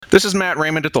This is Matt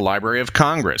Raymond at the Library of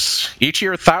Congress. Each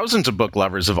year, thousands of book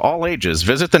lovers of all ages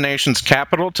visit the nation's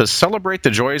capital to celebrate the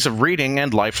joys of reading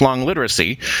and lifelong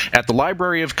literacy at the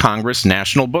Library of Congress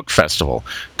National Book Festival,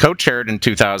 co-chaired in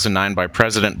 2009 by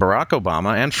President Barack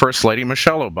Obama and First Lady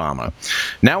Michelle Obama.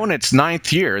 Now in its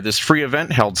ninth year, this free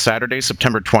event held Saturday,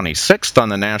 September 26th on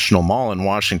the National Mall in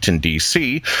Washington,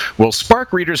 D.C., will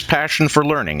spark readers' passion for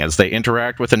learning as they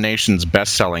interact with the nation's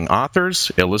best-selling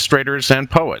authors, illustrators, and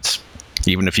poets.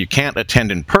 Even if you can't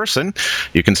attend in person,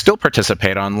 you can still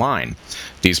participate online.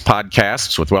 These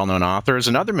podcasts with well-known authors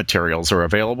and other materials are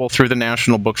available through the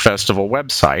National Book Festival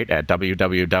website at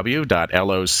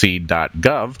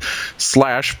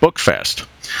www.loc.gov/bookfest.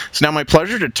 It's now my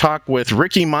pleasure to talk with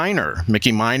Ricky Minor.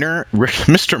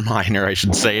 Mr. Minor, I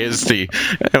should say, is the...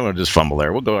 We'll just fumble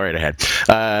there. We'll go right ahead.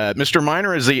 Mr.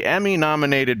 Minor is the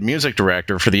Emmy-nominated music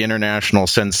director for the international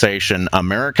sensation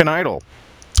American Idol.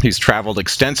 He's traveled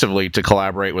extensively to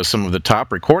collaborate with some of the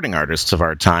top recording artists of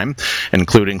our time,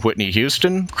 including Whitney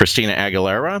Houston, Christina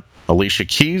Aguilera, Alicia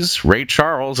Keys, Ray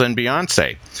Charles, and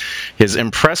Beyonce. His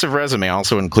impressive resume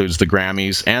also includes the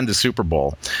Grammys and the Super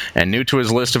Bowl. And new to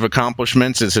his list of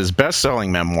accomplishments is his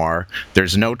best-selling memoir,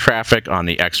 There's No Traffic on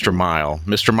the Extra Mile.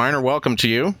 Mr. Minor, welcome to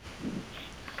you.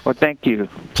 Well, thank you.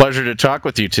 Pleasure to talk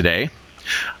with you today.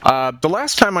 The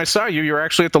last time I saw you, you were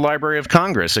actually at the Library of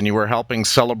Congress, and you were helping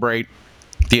celebrate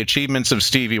the achievements of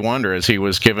Stevie Wonder as he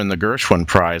was given the Gershwin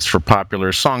Prize for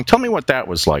Popular Song. Tell me what that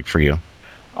was like for you.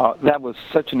 That was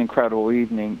such an incredible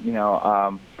evening.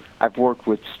 I've worked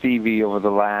with Stevie over the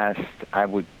last, I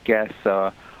would guess,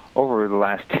 over the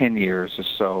last 10 years or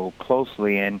so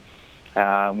closely. And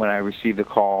when I received the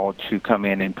call to come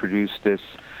in and produce this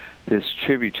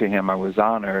tribute to him, I was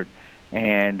honored.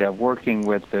 And working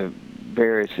with the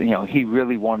various, he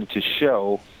really wanted to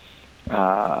show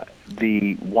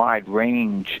the wide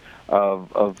range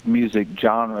of music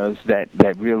genres that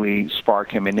really spark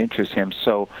him and interest him.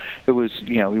 So it was,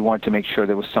 we wanted to make sure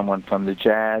there was someone from the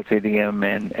jazz, idiom,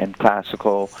 and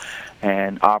classical,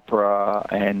 and opera,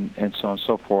 and so on and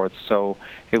so forth. So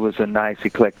it was a nice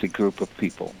eclectic group of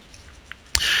people.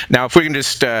 Now, if we can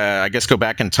just, I guess, go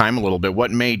back in time a little bit,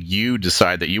 what made you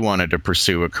decide that you wanted to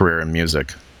pursue a career in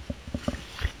music?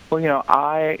 Well,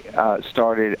 I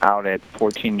started out at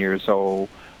 14 years old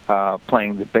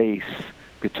playing the bass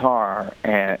guitar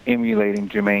and emulating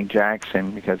Jermaine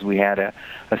Jackson because we had a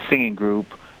singing group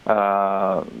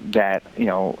that,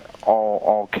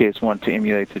 all kids wanted to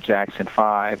emulate the Jackson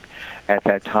 5 at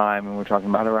that time, and we're talking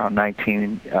about around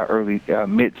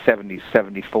mid-70s,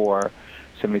 74,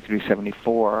 73,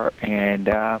 74, and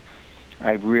I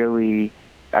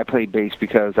played bass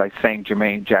because I sang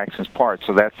Jermaine Jackson's part,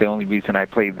 so that's the only reason I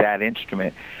played that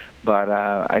instrument. But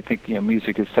I think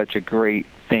music is such a great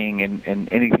thing, and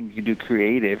anything you can do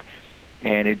creative,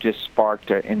 and it just sparked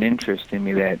an interest in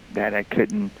me that I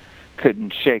couldn't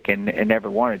shake and never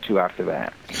wanted to after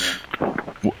that.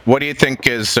 What do you think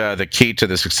is the key to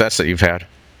the success that you've had?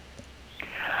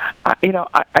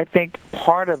 I think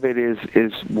part of it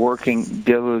is working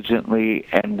diligently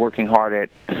and working hard at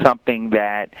something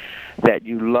that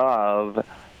you love,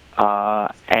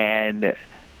 and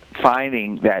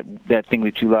finding that thing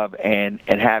that you love and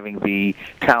having the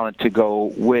talent to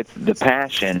go with the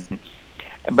passion.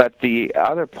 But the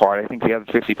other part, I think the other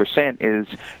 50% is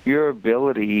your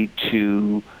ability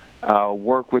to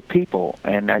work with people.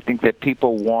 And I think that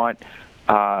people want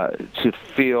to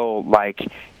feel like,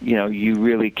 you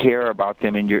really care about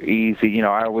them and you're easy.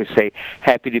 I always say,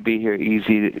 happy to be here,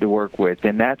 easy to work with.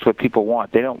 And that's what people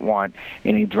want. They don't want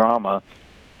any drama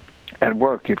at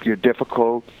work. If you're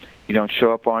difficult, you don't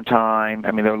show up on time.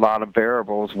 I mean, there are a lot of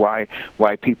variables why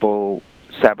people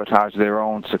sabotage their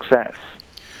own success.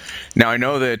 Now, I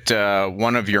know that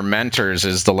one of your mentors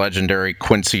is the legendary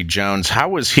Quincy Jones. How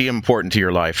was he important to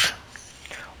your life?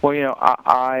 Well,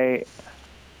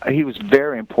 he was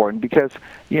very important because,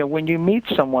 when you meet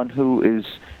someone who is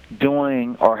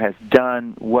doing or has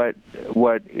done what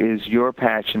is your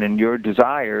passion and your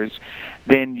desires,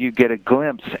 then you get a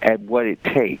glimpse at what it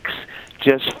takes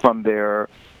just from their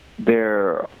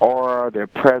aura, their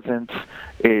presence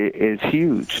is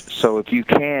huge. So if you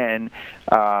can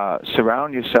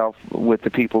surround yourself with the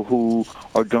people who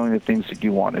are doing the things that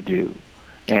you want to do.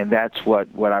 And that's what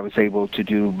I was able to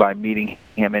do by meeting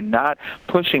him and not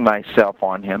pushing myself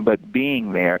on him, but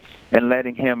being there and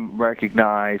letting him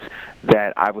recognize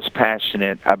that I was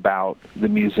passionate about the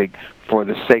music for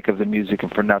the sake of the music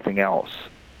and for nothing else.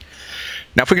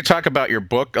 Now, if we could talk about your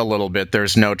book a little bit,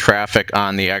 There's No Traffic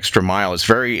on the Extra Mile. It's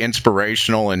very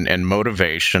inspirational and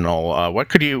motivational.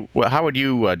 How would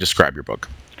you describe your book?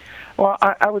 Well,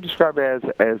 I would describe it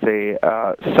as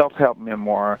a self-help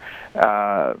memoir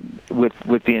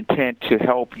with the intent to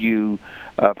help you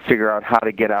figure out how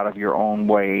to get out of your own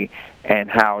way and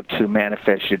how to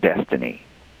manifest your destiny.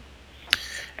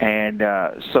 And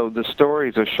so the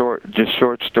stories are just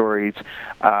short stories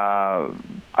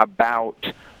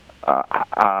about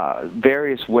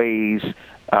various ways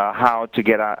how to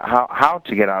get out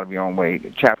of your own way.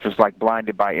 Chapters like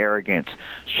 "Blinded by Arrogance,"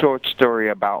 short story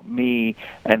about me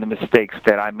and the mistakes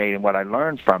that I made and what I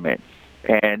learned from it.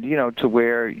 And to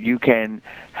where you can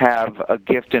have a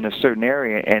gift in a certain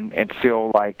area and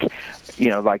feel like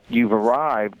like you've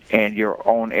arrived, and your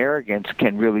own arrogance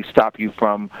can really stop you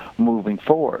from moving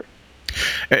forward.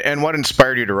 And what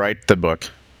inspired you to write the book?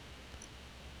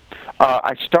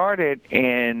 I started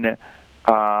in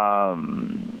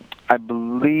I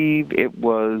believe it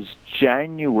was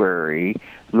January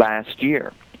last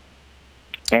year.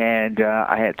 And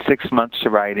I had 6 months to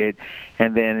write it,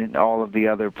 and then all of the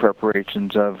other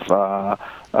preparations of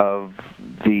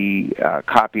the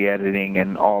copy editing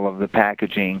and all of the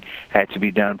packaging had to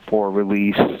be done for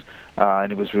release,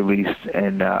 and it was released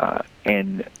in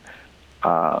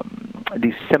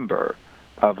December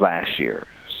of last year.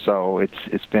 So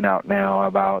it's been out now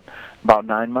about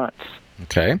 9 months.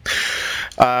 Okay.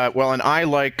 Well, and I,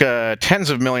 like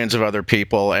tens of millions of other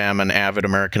people, am an avid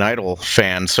American Idol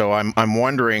fan. So I'm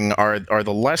wondering, are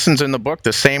the lessons in the book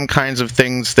the same kinds of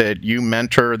things that you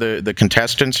mentor the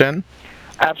contestants in?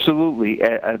 Absolutely.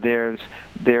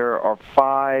 There are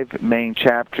 5 main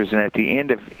chapters, and at the end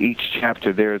of each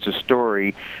chapter, there is a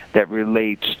story that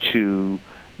relates to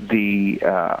the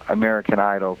American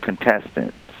Idol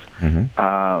contestants.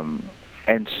 Mm-hmm.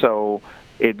 And so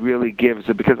it really gives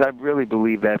it, because I really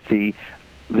believe that the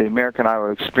American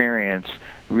Idol experience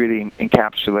really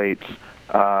encapsulates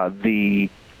the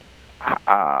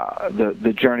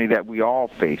journey that we all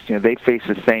face. They face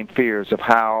the same fears of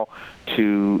how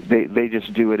to. They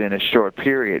just do it in a short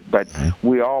period, but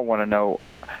we all want to know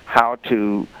how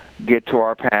to get to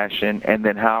our passion, and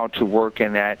then how to work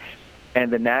in that. And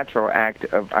the natural act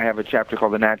of, I have a chapter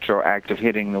called "The Natural Act of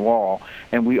Hitting the Wall,"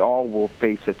 and we all will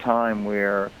face a time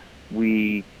where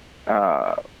we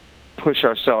push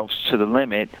ourselves to the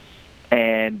limit,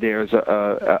 and there's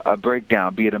a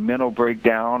breakdown, be it a mental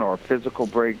breakdown or a physical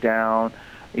breakdown.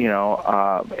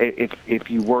 If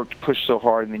you push so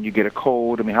hard and then you get a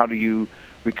cold, I mean, how do you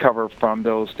recover from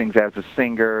those things as a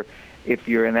singer? If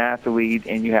you're an athlete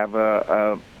and you have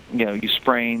you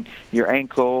sprain your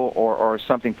ankle or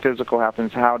something physical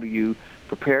happens, how do you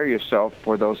prepare yourself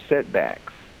for those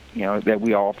setbacks, that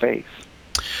we all face?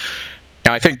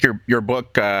 I think your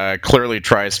book clearly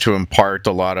tries to impart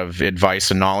a lot of advice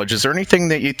and knowledge. Is there anything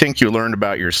that you think you learned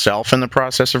about yourself in the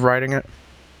process of writing it?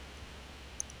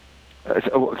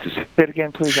 Say it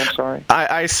again, please. I'm sorry.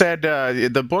 I said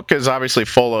the book is obviously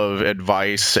full of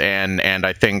advice and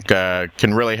I think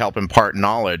can really help impart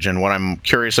knowledge. And what I'm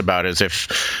curious about is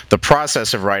if the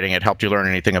process of writing it helped you learn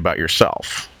anything about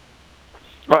yourself.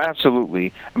 Oh,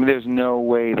 absolutely. I mean, there's no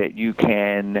way that you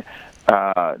can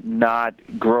not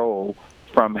grow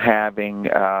from having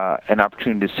an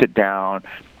opportunity to sit down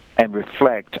and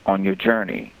reflect on your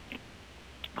journey.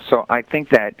 So I think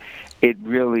that it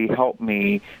really helped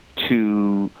me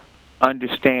to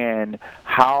understand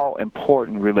how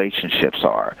important relationships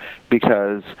are,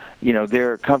 because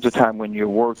there comes a time when you're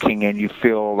working and you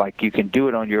feel like you can do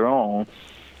it on your own,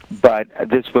 but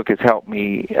this book has helped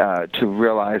me to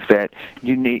realize that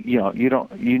you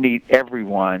need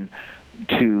everyone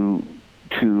to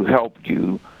help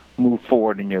you move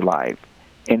forward in your life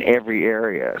in every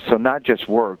area. So not just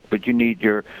work, but you need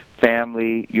your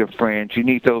family, your friends. You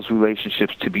need those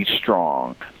relationships to be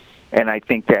strong. And I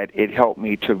think that it helped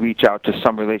me to reach out to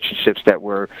some relationships that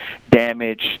were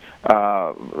damaged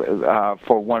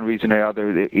for one reason or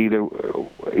other.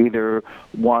 Either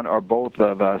one or both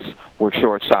of us were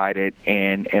short-sighted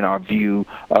in our view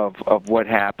of what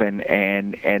happened,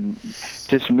 and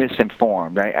just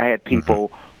misinformed. I had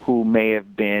people who may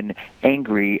have been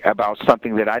angry about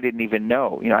something that I didn't even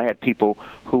know. I had people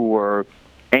who were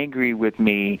angry with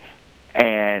me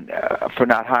and for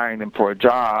not hiring them for a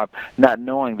job, not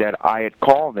knowing that I had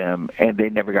called them and they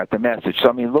never got the message. So,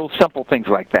 I mean, little simple things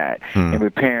like that in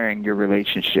repairing your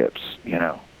relationships,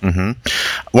 Mm-hmm.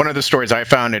 One of the stories I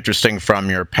found interesting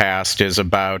from your past is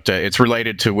about, it's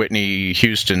related to Whitney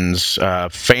Houston's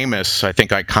famous, I think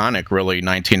iconic, really,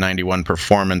 1991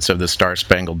 performance of the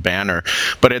Star-Spangled Banner.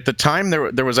 But at the time,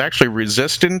 there was actually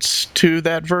resistance to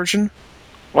that version?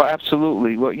 Well,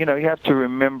 absolutely. Well, you have to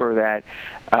remember that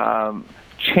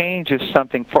change is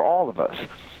something for all of us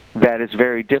that is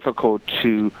very difficult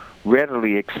to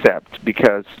readily accept,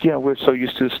 because we're so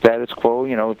used to the status quo.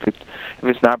 If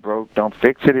it's not broke, don't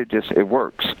fix it. It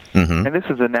works. Mm-hmm. And this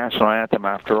is a national anthem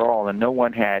after all, and no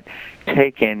one had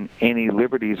taken any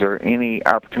liberties or any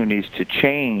opportunities to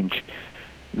change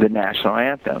the national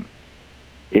anthem.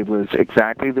 It was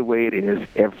exactly the way it is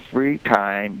every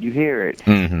time you hear it.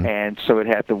 Mm-hmm. And so it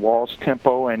had the waltz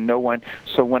tempo, and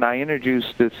so when I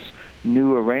introduced this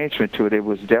new arrangement to it, it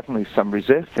was definitely some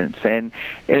resistance. And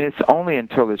it's only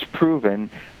until it's proven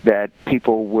that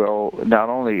people will not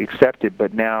only accept it,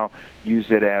 but now use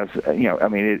it as,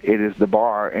 it is the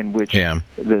bar in which the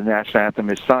national anthem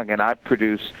is sung. And I've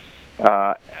produced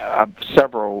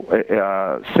several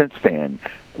since then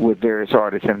with various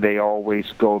artists, and they always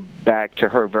go back to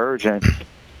her version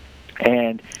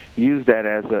and use that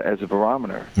as a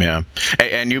barometer. Yeah.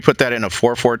 And you put that in a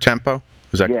 4/4 tempo?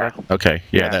 Is that correct? Okay.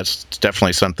 Yeah, that's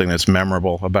definitely something that's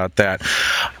memorable about that.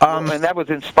 And that was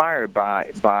inspired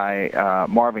by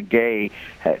Marvin Gaye,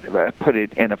 had put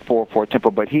it in a 4/4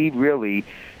 tempo, but he really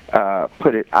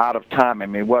put it out of time. I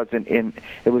mean, it was in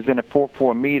a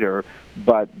 4/4 meter,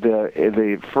 but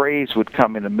the phrase would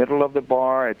come in the middle of the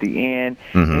bar at the end.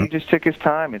 Mm-hmm. And he just took his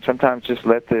time, and sometimes just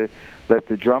let the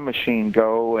drum machine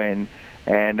go, and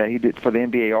he did for the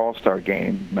NBA All-Star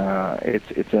game.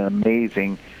 It's an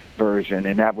amazing version,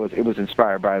 and it was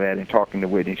inspired by that. In talking to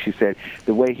Whitney, she said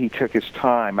the way he took his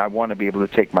time, I want to be able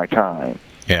to take my time.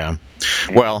 Yeah.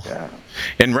 Well,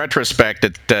 in retrospect,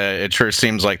 it sure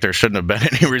seems like there shouldn't have been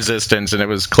any resistance, and it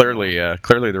was clearly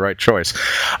the right choice.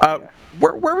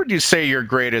 Where would you say your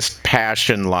greatest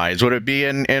passion lies? Would it be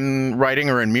in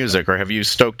writing or in music, or have you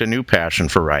stoked a new passion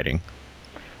for writing?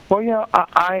 Well,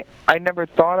 I never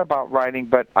thought about writing,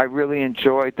 but I really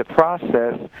enjoyed the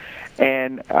process.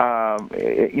 And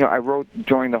I wrote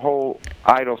during the whole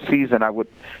Idol season. I would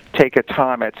take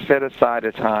I'd set aside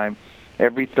a time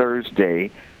every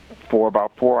Thursday for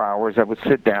about 4 hours. I would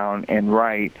sit down and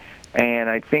write, and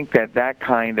I think that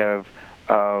kind of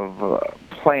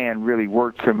plan really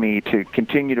worked for me to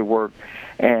continue to work.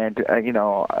 And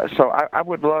so I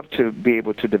would love to be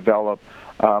able to develop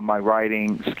my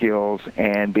writing skills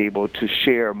and be able to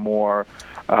share more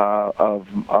of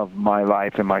my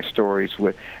life and my stories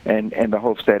with, and the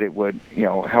hopes that it would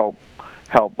help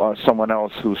someone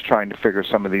else who's trying to figure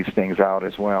some of these things out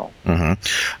as well.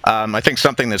 Mm-hmm. I think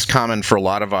something that's common for a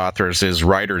lot of authors is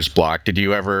writer's block. Did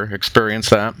you ever experience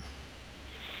that?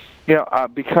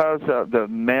 Because of the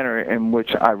manner in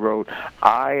which I wrote,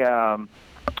 I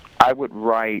would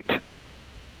write.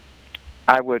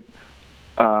 I would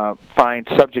find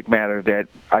subject matter that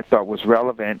I thought was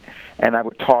relevant, and I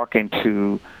would talk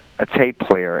into a tape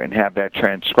player and have that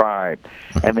transcribed,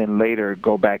 and then later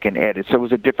go back and edit. So it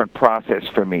was a different process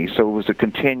for me. So it was a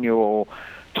continual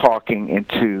talking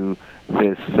into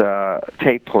this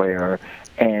tape player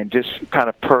and just kind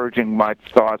of purging my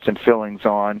thoughts and feelings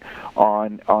on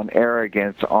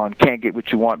arrogance, on can't get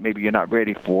what you want, maybe you're not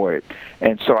ready for it.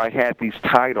 And so I had these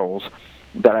titles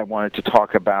that I wanted to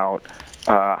talk about,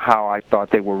 how I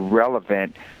thought they were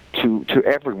relevant to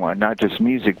everyone, not just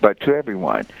music, but to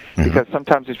everyone. Mm-hmm. Because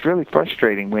sometimes it's really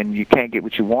frustrating when you can't get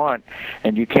what you want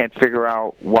and you can't figure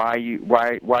out why is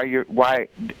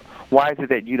it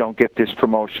that you don't get this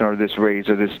promotion or this raise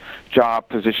or this job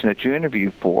position that you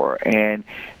interviewed for. And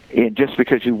just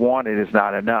because you want it is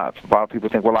not enough. A lot of people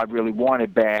think, well, I really want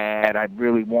it bad. I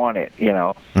really want it,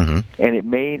 Mm-hmm. And it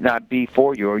may not be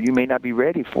for you, or you may not be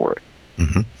ready for it.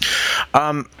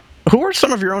 Mm-hmm. Who are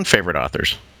some of your own favorite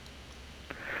authors?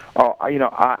 Oh, I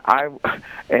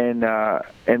in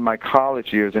my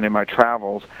college years and in my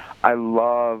travels, I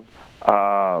love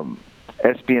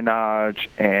espionage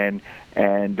and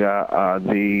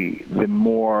the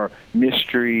more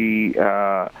mystery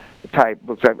type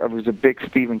books. I was a big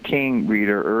Stephen King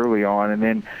reader early on, and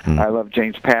then I love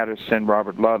James Patterson,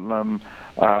 Robert Ludlum,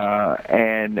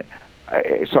 and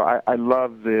so I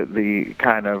love the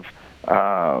kind of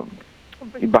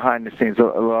behind the scenes. I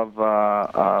love,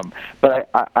 but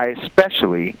I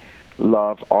especially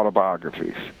love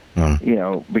autobiographies.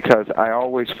 Because I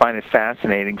always find it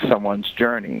fascinating someone's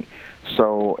journey.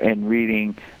 So in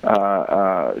reading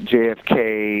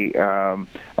JFK,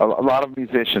 a lot of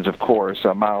musicians, of course,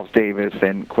 Miles Davis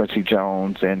and Quincy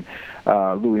Jones and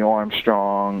Louis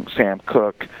Armstrong, Sam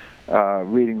Cooke,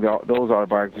 reading those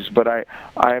autobiographies. But I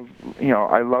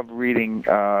love reading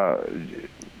a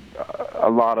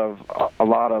lot of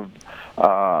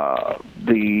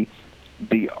the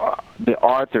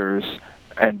authors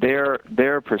and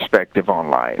their perspective on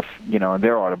life, and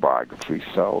their autobiographies.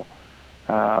 So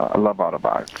I love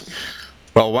autobiographies.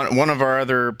 Well, one of our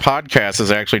other podcasts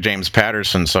is actually James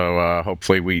Patterson, so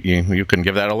hopefully you can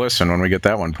give that a listen when we get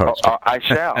that one posted. I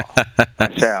shall.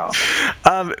 I shall.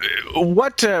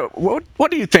 What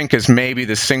do you think is maybe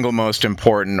the single most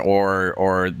important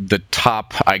or the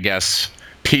top, I guess,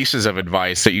 pieces of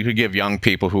advice that you could give young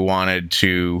people who wanted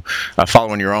to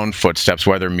follow in your own footsteps,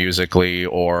 whether musically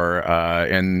or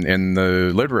in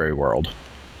the literary world?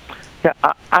 Yeah,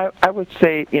 I would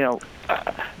say,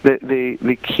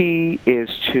 the key is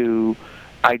to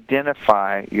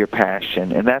identify your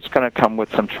passion, and that's going to come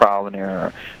with some trial and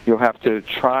error. You'll have to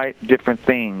try different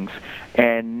things,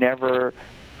 and never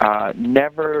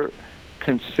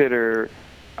consider.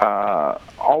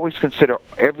 Always consider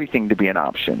everything to be an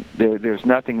option. There's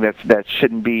nothing that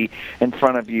shouldn't be in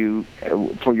front of you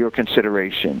for your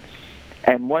consideration.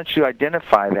 And once you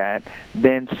identify that,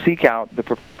 then seek out the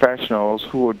professionals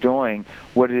who are doing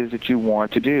what it is that you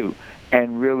want to do,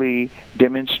 and really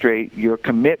demonstrate your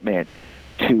commitment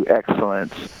to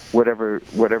excellence, whatever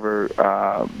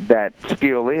that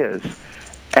skill is,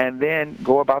 and then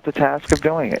go about the task of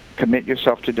doing it. Commit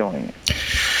yourself to doing it.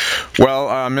 Well,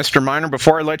 Mr. Miner,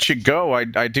 before I let you go,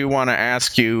 I do want to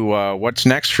ask you what's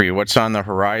next for you? What's on the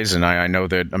horizon? I know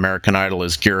that American Idol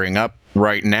is gearing up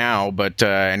right now, but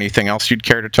anything else you'd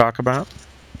care to talk about?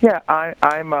 Yeah,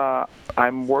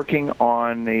 I'm working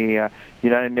on the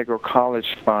United Negro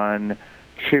College Fund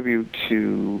tribute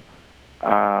to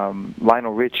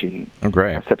Lionel Richie. Oh,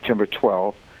 great. On September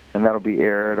 12th, and that'll be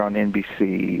aired on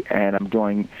NBC. And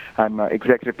I'm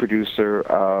executive producer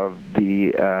of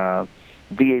the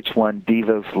VH1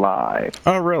 Divas Live.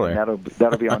 Oh, really? And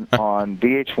that'll be on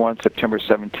VH1 September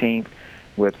 17th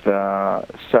with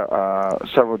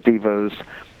several divas,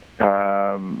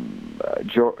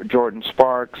 Jordan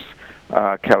Sparks,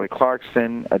 Kelly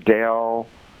Clarkson, Adele,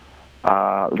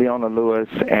 Leona Lewis,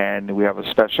 and we have a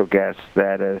special guest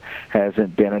that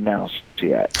hasn't been announced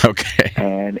yet. Okay.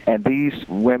 And these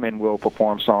women will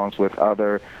perform songs with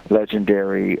other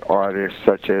legendary artists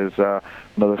such as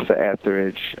Melissa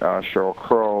Etheridge, Sheryl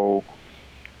Crow,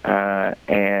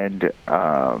 and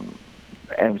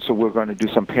so we're going to do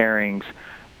some pairings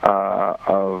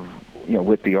of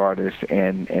with the artists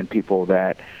and people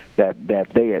that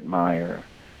they admire.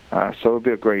 So it'll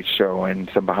be a great show and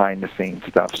some behind-the-scenes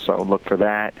stuff. So look for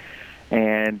that.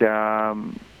 And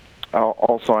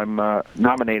also, I'm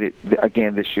nominated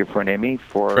again this year for an Emmy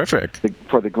for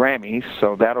the Grammys.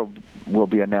 So will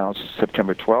be announced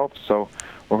September 12th. So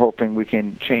we're hoping we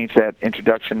can change that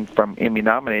introduction from Emmy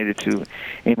nominated to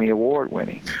Emmy award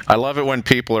winning. I love it when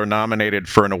people are nominated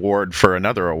for an award for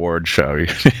another award show. You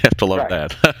have to love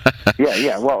that.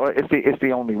 Yeah. Well, it's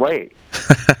the only way.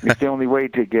 It's the only way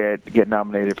to get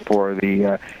nominated for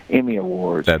the Emmy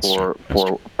Awards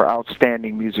for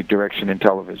outstanding music direction in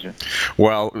television.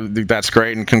 Well, that's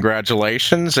great, and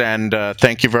congratulations, and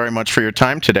thank you very much for your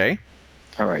time today.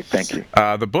 All right, thank you.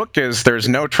 The book is There's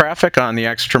No Traffic on the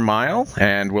Extra Mile,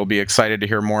 and we'll be excited to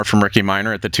hear more from Ricky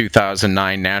Miner at the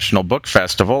 2009 National Book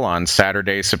Festival on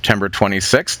Saturday, September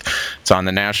 26th. It's on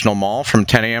the National Mall from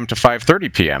 10 a.m. to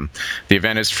 5:30 p.m. The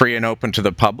event is free and open to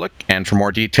the public, and for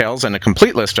more details and a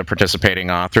complete list of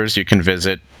participating authors, you can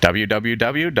visit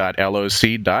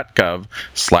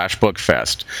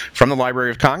www.loc.gov/bookfest. From the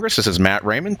Library of Congress, this is Matt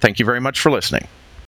Raymond. Thank you very much for listening.